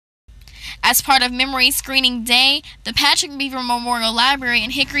As part of Memory Screening Day, the Patrick Beaver Memorial Library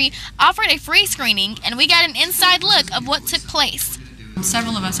in Hickory offered a free screening, and we got an inside look of what took place.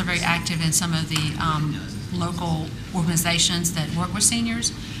 Several of us are very active in some of the local organizations that work with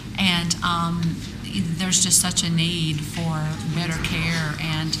seniors, and there's just such a need for better care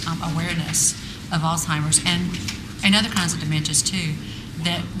and awareness of Alzheimer's and other kinds of dementias too,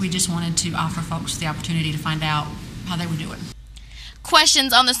 that we just wanted to offer folks the opportunity to find out how they were doing.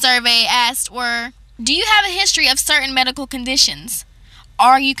 Questions on the survey asked were, do you have a history of certain medical conditions?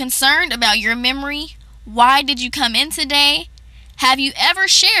 Are you concerned about your memory? Why did you come in today? Have you ever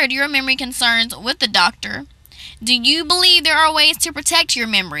shared your memory concerns with the doctor? Do you believe there are ways to protect your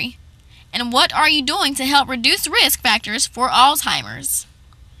memory? And what are you doing to help reduce risk factors for Alzheimer's?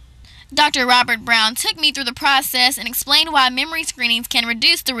 Dr. Robert Brown took me through the process and explained why memory screenings can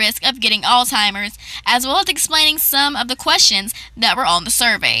reduce the risk of getting Alzheimer's, as well as explaining some of the questions that were on the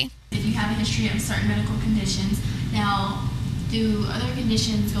survey. If you have a history of certain medical conditions, now, do other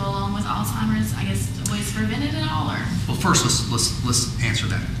conditions go along with Alzheimer's? I guess ways to prevent it at all, or? Well, first, let's answer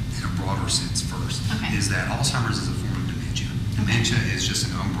that in a broader sense first. Okay. Is that Alzheimer's is a form of dementia. Dementia is just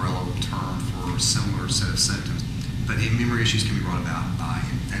an umbrella term for a similar set of symptoms. But memory issues can be brought about by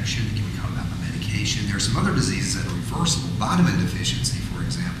infection, it can be brought about by medication. There are some other diseases that are reversible. Vitamin deficiency, for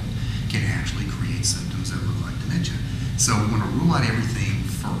example, can actually create symptoms that look like dementia. So we want to rule out everything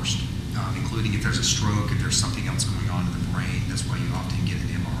first, including if there's a stroke, if there's something else going on in the brain. That's why you often get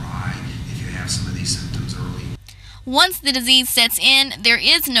an MRI if you have some of these symptoms early. Once the disease sets in, there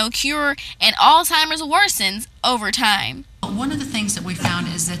is no cure, and Alzheimer's worsens over time. One of the things that we found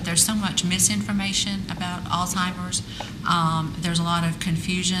is that there's so much misinformation about Alzheimer's. There's a lot of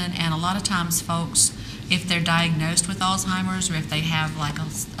confusion, and a lot of times folks, if they're diagnosed with Alzheimer's, or if they have like a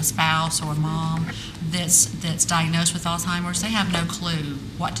spouse or a mom that's diagnosed with Alzheimer's, they have no clue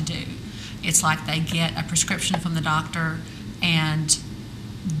what to do. It's like they get a prescription from the doctor and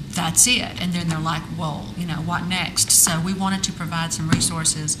that's it, and then they're like, well, what next? So we wanted to provide some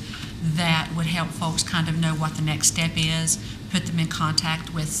resources that would help folks kind of know what the next step is, put them in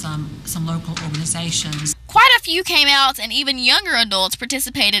contact with some local organizations. Quite a few came out, and even younger adults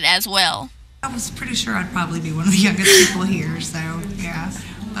participated as well. I was pretty sure I'd probably be one of the youngest people here, so yeah,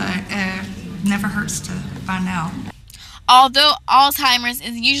 but never hurts to find out. Although Alzheimer's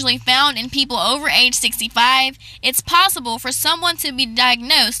is usually found in people over age 65, it's possible for someone to be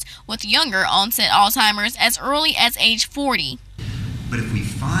diagnosed with younger onset Alzheimer's as early as age 40. But if we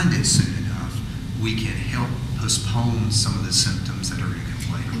find it soon enough, we can help postpone some of the symptoms that are going to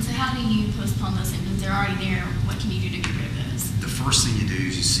come later. And so how do you postpone those symptoms? They're already there. What can you do to get rid of those? The first thing you do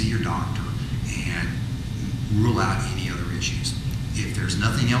is you see your doctor and rule out any other issues. If there's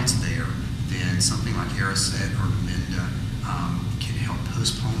nothing else there, then something like Ariset or Namenda can help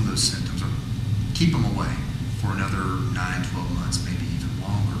postpone those symptoms or keep them away for another 9, 12 months, maybe even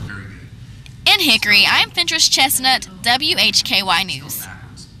longer. Very good. In Hickory, I'm Fentress Chestnut, WHKY News.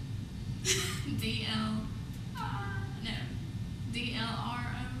 DLROW.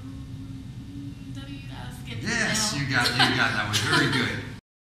 Yes, you got that one. Very good.